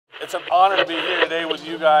It's an honor to be here today with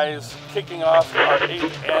you guys, kicking off our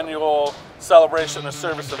 8th annual celebration of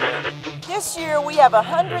service event. This year we have a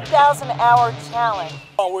 100,000-hour challenge.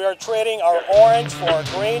 We are trading our orange for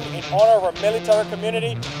green in honor of our military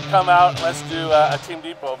community. Come out and let's do a Team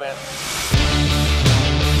Depot event.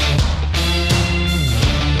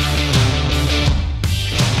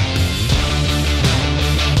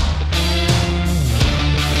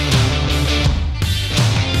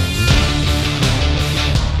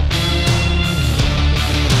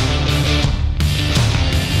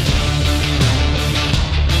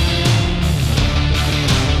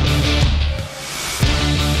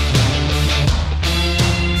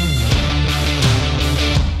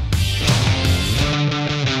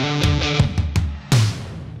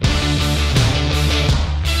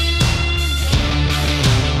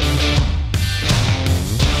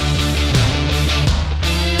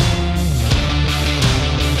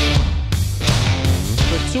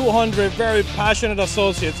 With 200 very passionate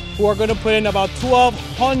associates who are going to put in about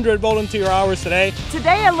 1,200 volunteer hours today.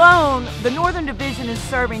 Today alone, the Northern Division is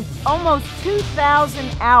serving almost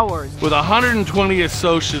 2,000 hours. With 120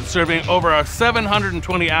 associates serving over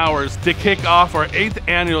 720 hours to kick off our 8th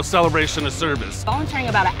annual celebration of service. Volunteering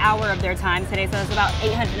about an hour of their time today, so it's about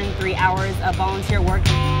 803 hours of volunteer work.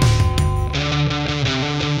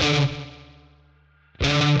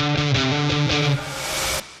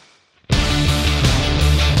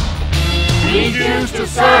 We choose to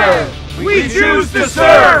serve! We choose to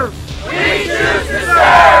serve! We choose to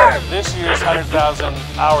serve! This year's 100,000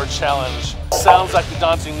 hour challenge sounds like a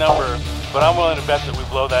daunting number, but I'm willing to bet that we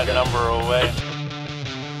blow that number away.